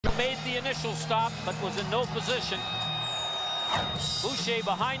made the initial stop, but was in no position. Boucher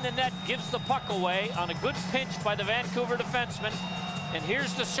behind the net gives the puck away on a good pinch by the Vancouver defenseman. And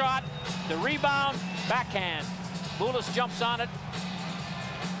here's the shot, the rebound, backhand. Boulis jumps on it.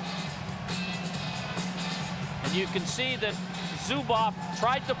 And you can see that Zubov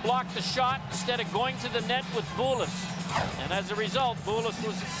tried to block the shot instead of going to the net with Boulis. And as a result, Boulis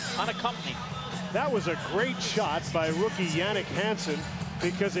was unaccompanied. That was a great shot by rookie Jannik Hansen,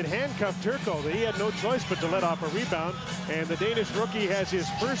 because it handcuffed Turco. He had no choice but to let off a rebound. And the Danish rookie has his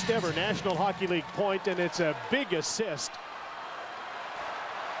first ever National Hockey League point, and it's a big assist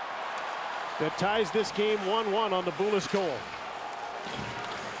that ties this game 1-1 on the Boulis goal.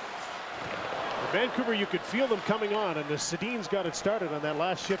 Vancouver, you could feel them coming on, and the Sedins got it started on that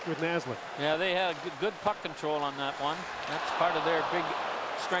last shift with Naslund. Yeah, they had good puck control on that one. That's part of their big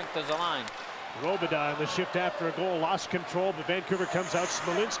strength as a line. Robida in the shift after a goal lost control, but Vancouver comes out.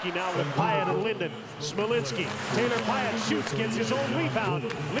 Smolinski now with Pyatt and Linden. Smolinski, Taylor Pyatt shoots, gets his own rebound.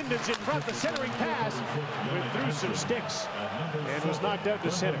 Linden's in front, the centering pass went through some sticks and was knocked out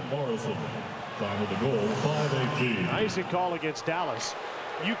to center. Time of the goal, 5-18. Icing call against Dallas.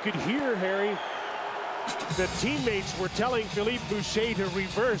 You could hear, Harry, the teammates were telling Philippe Boucher to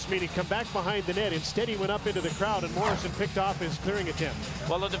reverse, meaning come back behind the net. Instead, he went up into the crowd, and Morrison picked off his clearing attempt.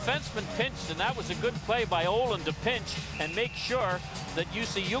 Well, the defenseman pinched, and that was a good play by Olin to pinch and make sure that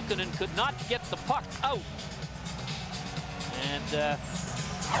Jussi Jukkonen could not get the puck out. And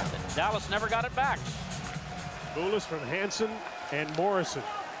Dallas never got it back. Boulis from Hansen and Morrison.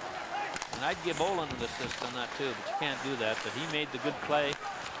 And I'd give Olin an assist on that too, but you can't do that. But he made the good play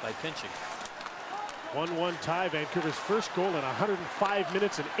by pinching. 1-1 tie. Vancouver's first goal in 105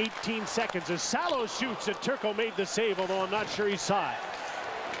 minutes and 18 seconds as Salo shoots, and Turco made the save, although I'm not sure he saw it.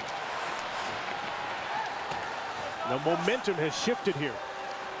 The momentum has shifted here.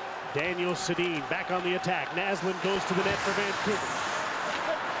 Daniel Sedin back on the attack. Naslund goes to the net for Vancouver.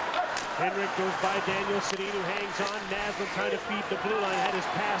 Henrik goes by Daniel Sedin, who hangs on. Naslund trying to feed the blue line, had his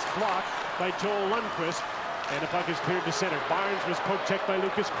pass blocked by Joel Lundqvist, and the puck is cleared to center. Barnes was poke checked by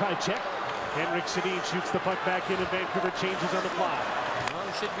Lucas Krajcek. Henrik Sedin shoots the puck back in, and Vancouver changes on the fly. Well,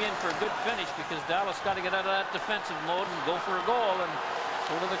 we should be in for a good finish because Dallas got to get out of that defensive mode and go for a goal, and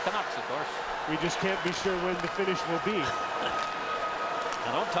so do the Canucks, of course. We just can't be sure when the finish will be.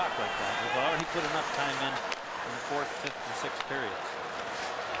 Now, don't talk like that. We've already put enough time in the fourth, fifth, and sixth periods.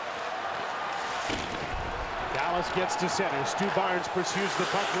 Dallas gets to center. Stu Barnes pursues the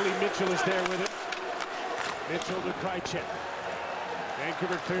puck. Willie Mitchell is there with it. Mitchell to Krajcek.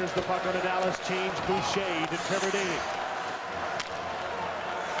 Vancouver clears the puck on a Dallas change. Boucher to Trevor Daley.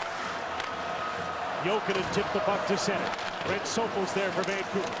 Jokinen tipped the puck to center. Brent Sopel's there for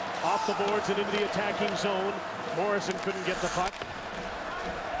Vancouver. Off the boards and into the attacking zone. Morrison couldn't get the puck.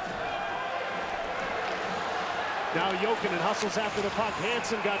 Now Jokinen hustles after the puck.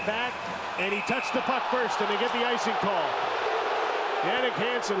 Hansen got back, and he touched the puck first, and they get the icing call. Jannik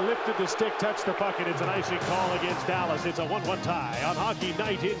Hansen lifted the stick, touched the puck, and it's an icing call against Dallas. It's a 1-1 tie on Hockey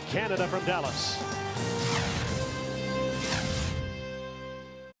Night in Canada from Dallas.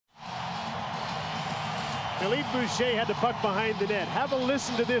 Philippe Boucher had the puck behind the net. Have a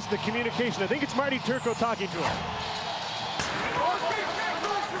listen to this, the communication. I think it's Marty Turco talking to him.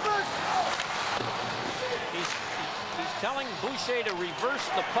 He's telling Boucher to reverse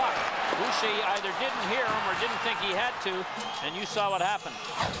the puck. Boucher either didn't hear him or didn't think he had to, and you saw what happened.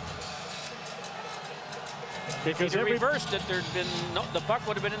 Because if he'd reversed it, there'd been the puck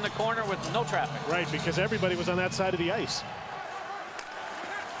would have been in the corner with no traffic. Right, because everybody was on that side of the ice.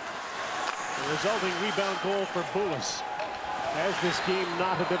 The resulting rebound goal for Boulis as this game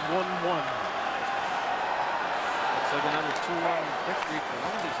knotted at 1-1. It's like another 2-1 victory for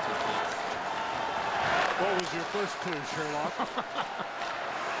one of these two teams. What was your first clue, Sherlock?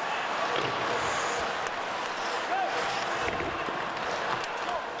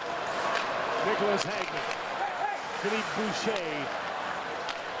 Nicholas Hagman, Philippe Boucher,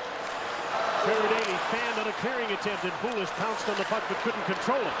 Trevor Daley fanned on a clearing attempt, and Boulis pounced on the puck but couldn't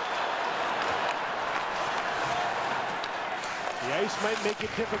control it. The ice might make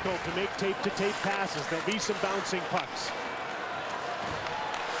it difficult to make tape-to-tape passes. There'll be some bouncing pucks.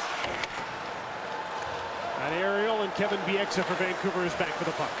 An aerial, and Kevin Bieksa for Vancouver is back for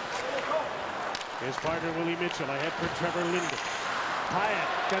the puck. His partner Willie Mitchell ahead for Trevor Linden.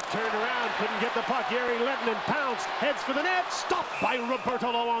 Pyatt got turned around, couldn't get the puck. Jari Lehtinen pounced, heads for the net, stopped by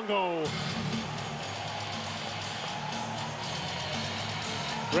Roberto Luongo.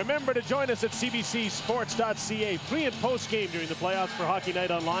 Remember to join us at cbcsports.ca. Pre and post game during the playoffs for Hockey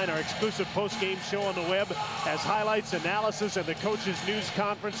Night Online. Our exclusive post game show on the web has highlights, analysis, and the coaches' news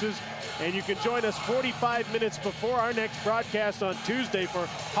conferences. And you can join us 45 minutes before our next broadcast on Tuesday for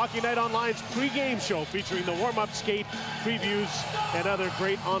Hockey Night Online's pre-game show featuring the warm-up skate, previews, and other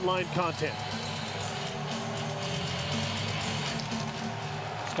great online content.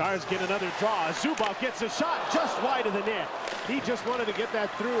 Stars get another draw. Zubov gets a shot just wide of the net. He just wanted to get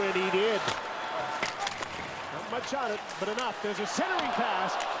that through, and he did. Not much on it, but enough. There's a centering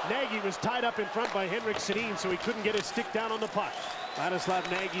pass. Nagy was tied up in front by Henrik Sedin, so he couldn't get his stick down on the puck. Ladislav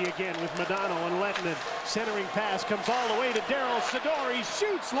Nagy again with Modano and Lettinen. Centering pass comes all the way to Daryl Sador. He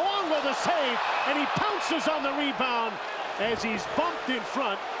shoots. Luongo the save, and he pounces on the rebound as he's bumped in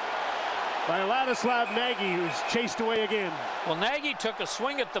front by Ladislav Nagy, who's chased away again. Well, Nagy took a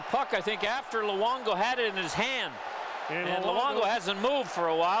swing at the puck, I think, after Luongo had it in his hand. And Luongo hasn't moved for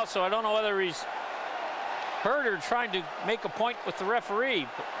a while, so I don't know whether he's hurt or trying to make a point with the referee.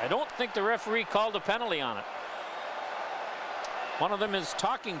 But I don't think the referee called a penalty on it. One of them is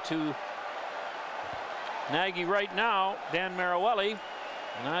talking to Nagy right now, Dan Marawelli,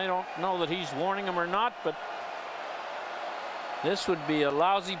 and I don't know that he's warning him or not, but this would be a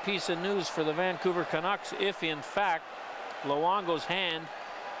lousy piece of news for the Vancouver Canucks if, in fact, Luongo's hand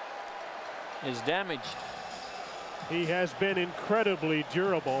is damaged. He has been incredibly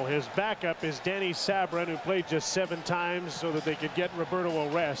durable. His backup is Danny Sabrin, who played just 7 times so that they could get Roberto a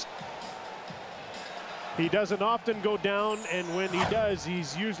rest. He doesn't often go down, and when he does,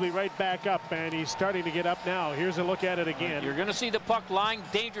 he's usually right back up, and he's starting to get up now. Here's a look at it again. You're going to see the puck lying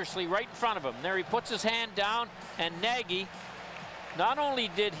dangerously right in front of him. There he puts his hand down, and Nagy, not only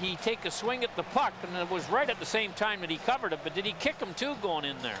did he take a swing at the puck, and it was right at the same time that he covered it, but did he kick him too going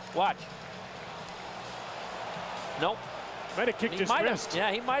in there? Watch. Nope. Might have kicked his wrist.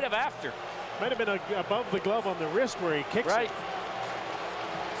 Yeah, he might have after. Might have been above the glove on the wrist where he kicks it.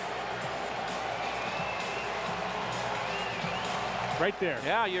 Right there.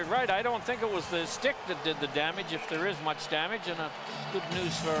 Yeah, you're right. I don't think it was the stick that did the damage, if there is much damage, and good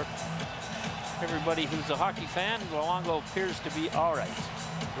news for everybody who's a hockey fan. Luongo appears to be all right.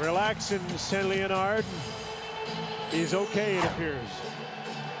 Relax in Saint Leonard. He's okay, it appears.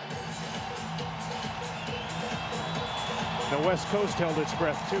 The West Coast held its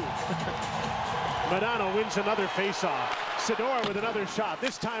breath, too. Modano wins another faceoff. Sador with another shot,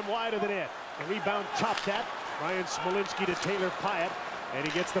 this time wide of the net. The rebound chopped at. Ryan Smolinski to Taylor Pyatt, and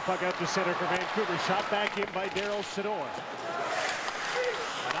he gets the puck out to center for Vancouver. Shot back in by Daryl Sador.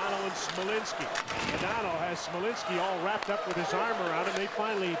 Modano and Smolinski. Modano has Smolinski all wrapped up with his arm around him. They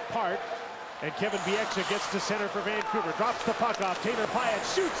finally part, and Kevin Bieksa gets to center for Vancouver. Drops the puck off. Taylor Pyatt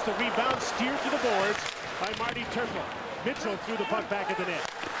shoots. The rebound steered to the boards by Marty Turco. Mitchell threw the puck back at the net.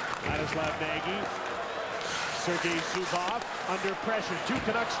 Ladislav Nagy. Sergei Zubov under pressure. 2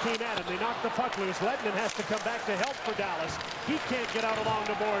 Canucks came at him. They knocked the puck loose. Lettinen has to come back to help for Dallas. He can't get out along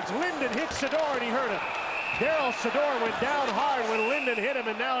the boards. Linden hit Sador, and he hurt him. Daryl Sador went down hard when Linden hit him,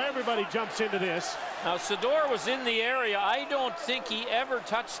 and now everybody jumps into this. Now, Sador was in the area. I don't think he ever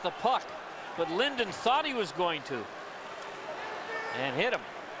touched the puck, but Linden thought he was going to and hit him.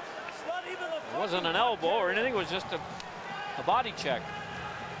 It wasn't an elbow or anything. It was just a body check.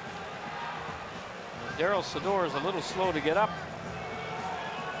 Daryl Sador is a little slow to get up.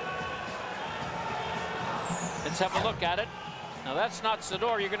 Let's have a look at it. Now that's not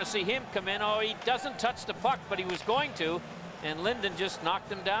Sador. You're going to see him come in. Oh, he doesn't touch the puck, but he was going to, and Linden just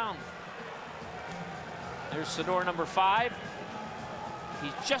knocked him down. There's Sador number 5.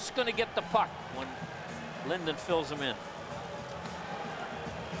 He's just going to get the puck when Linden fills him in.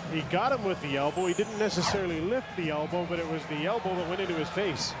 He got him with the elbow. He didn't necessarily lift the elbow, but it was the elbow that went into his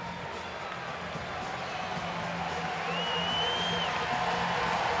face.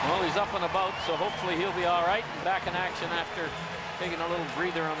 Well, he's up and about, so hopefully he'll be all right and back in action after taking a little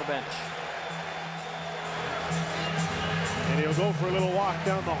breather on the bench. And he'll go for a little walk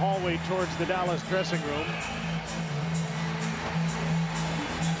down the hallway towards the Dallas dressing room.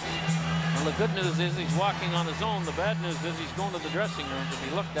 Well, the good news is he's walking on his own. The bad news is he's going to the dressing room to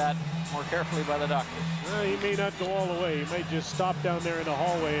be looked at more carefully by the doctor. Well, he may not go all the way. He might just stop down there in the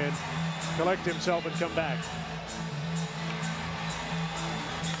hallway and collect himself and come back.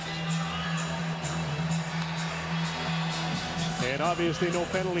 And obviously no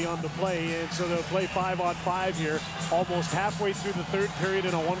penalty on the play, and so they'll play 5-on-5 here, almost halfway through the 3rd period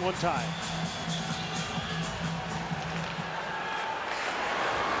in a 1-1 tie.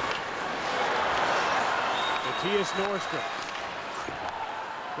 Mattias Norrstrom.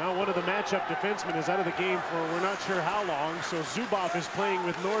 Now one of the matchup defensemen is out of the game for we're not sure how long, so Zubov is playing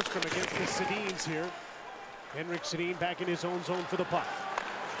with Nordstrom against the Sedins here. Henrik Sedin back in his own zone for the puck.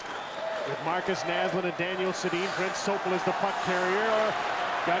 With Marcus Naslund and Daniel Sedin, Brent Sopel is the puck carrier.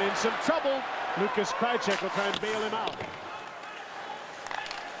 Got in some trouble. Lucas Krajcek will try and bail him out.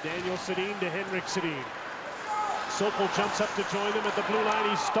 Daniel Sedin to Henrik Sedin. Sopel jumps up to join them at the blue line.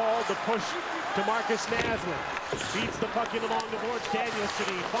 He stalled the push to Marcus Naslund. Beats the puck in along the boards. Daniel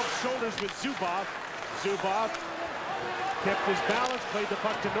Sedin bumps shoulders with Zubov. Zubov kept his balance, played the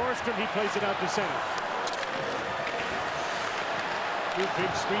puck to Nordstrom. He plays it out to center. Two big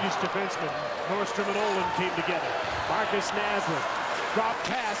Swedish defensemen, Nordstrom and Olin, came together. Marcus Naslund, drop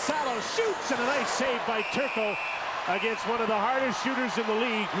pass, Salo shoots, and a nice save by Turco against one of the hardest shooters in the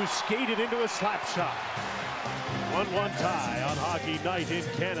league, who skated into a slap shot. 1-1 tie on Hockey Night in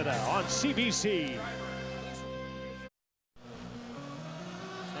Canada on CBC.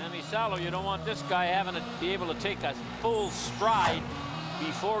 Sammy Salo, you don't want this guy having to be able to take a full stride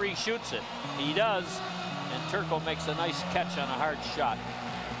before he shoots it. He does, and Turco makes a nice catch on a hard shot.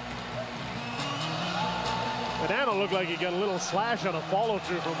 Banana looked like he got a little slash on a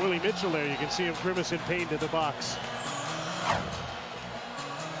follow-through from Willie Mitchell there. You can see him grimace in pain to the box.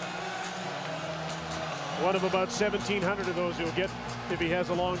 One of about 1,700 of those he'll get if he has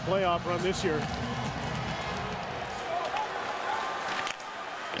a long playoff run this year.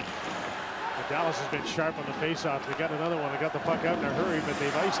 But Dallas has been sharp on the faceoff. They got another one. They got the puck out in a hurry, but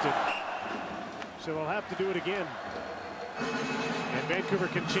they've iced it. So they'll have to do it again. And Vancouver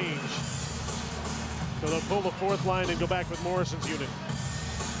can change. So they'll pull the fourth line and go back with Morrison's unit.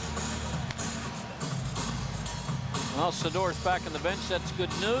 Well, Sador's back on the bench. That's good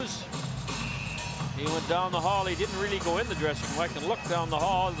news. He went down the hall. He didn't really go in the dressing room. I can look down the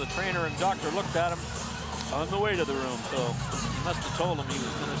hall. The trainer and doctor looked at him on the way to the room, so he must have told him he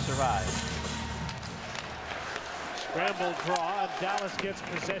was going to survive. Scramble draw, and Dallas gets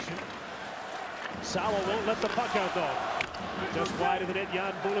possession. Salo won't let the puck out, though. Just wide of the net,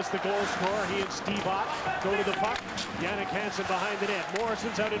 Jan Bulis, the goal scorer. He and Steve Ott go to the puck. Yannick Hansen behind the net.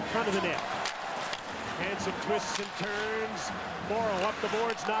 Morrison's out in front of the net. Hansen twists and turns. Morrow up the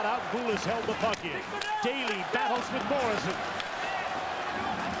boards, not out. Bulis held the puck in. Daly battles with Morrison.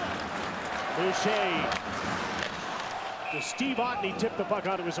 Boucher to Steve Ott, and he tipped the puck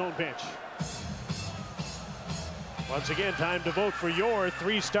onto his own bench. Once again, time to vote for your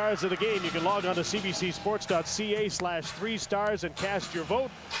 3 stars of the game. You can log on to cbcsports.ca/3stars and cast your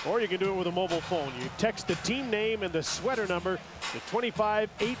vote, or you can do it with a mobile phone. You text the team name and the sweater number to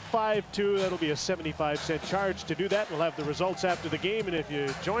 25852. That'll be a 75-cent charge to do that. We'll have the results after the game, and if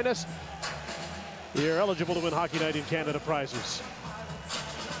you join us, you're eligible to win Hockey Night in Canada prizes.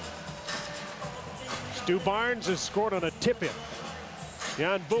 Stu Barnes has scored on a tip-in.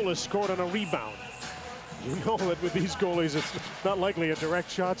 Jan Bulis scored on a rebound. You know that with these goalies, it's not likely a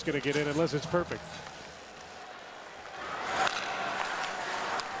direct shot's going to get in unless it's perfect.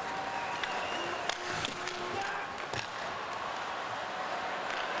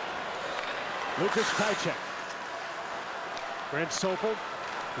 Lucas Krajcek. Brent Sopel.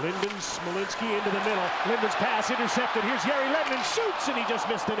 Linden, Smolinski into the middle. Linden's pass intercepted. Here's Jari Lehtinen, shoots, and he just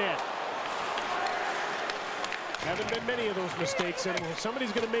missed the net. Haven't been many of those mistakes, and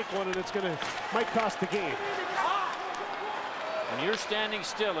somebody's going to make one, and might cost the game. When you're standing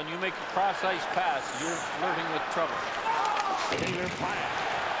still and you make a cross-ice pass, you're flirting with trouble. Taylor Pyatt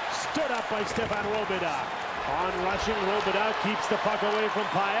stood up by Stefan Robidas. On rushing, Robidas keeps the puck away from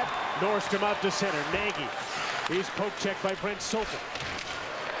Pyatt. Nordstrom out to center. Nagy. He's poke checked by Brent Sopel.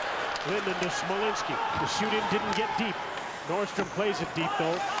 Linden to Smolinski. The shoot-in didn't get deep. Nordstrom plays it deep,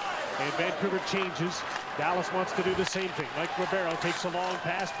 though, and Vancouver changes. Dallas wants to do the same thing. Mike Ribeiro takes a long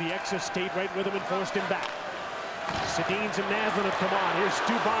pass. Bieksa stayed right with him and forced him back. Sedins and Naslund have come on. Here's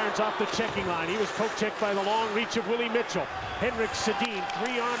Stu Barnes off the checking line. He was poke checked by the long reach of Willie Mitchell. Henrik Sedin,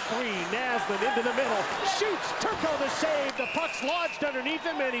 3-on-3. Naslund into the middle. Shoots. Turco the save. The puck's lodged underneath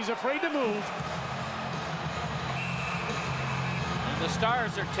him, and he's afraid to move. And the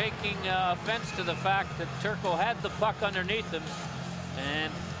Stars are taking offense to the fact that Turco had the puck underneath him,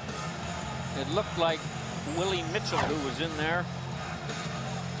 and it looked like Willie Mitchell, who was in there,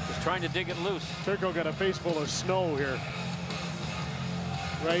 was trying to dig it loose. Turco got a face full of snow here.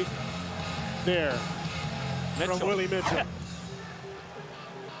 Right there. Mitchell. From Willie Mitchell.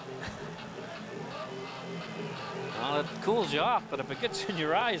 Well, it cools you off, but if it gets in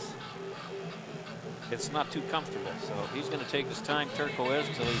your eyes, it's not too comfortable. So he's going to take his time, Turco is,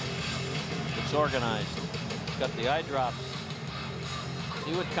 till he gets organized. He's got the eye drops.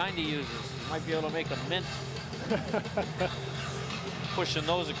 See what kind he uses. Might be able to make a mint. pushing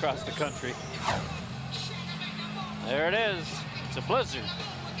those across the country. There it is. It's a blizzard.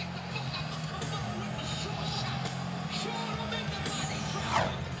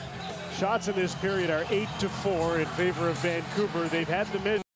 Shots in this period are 8-4 in favor of Vancouver. They've had the mid.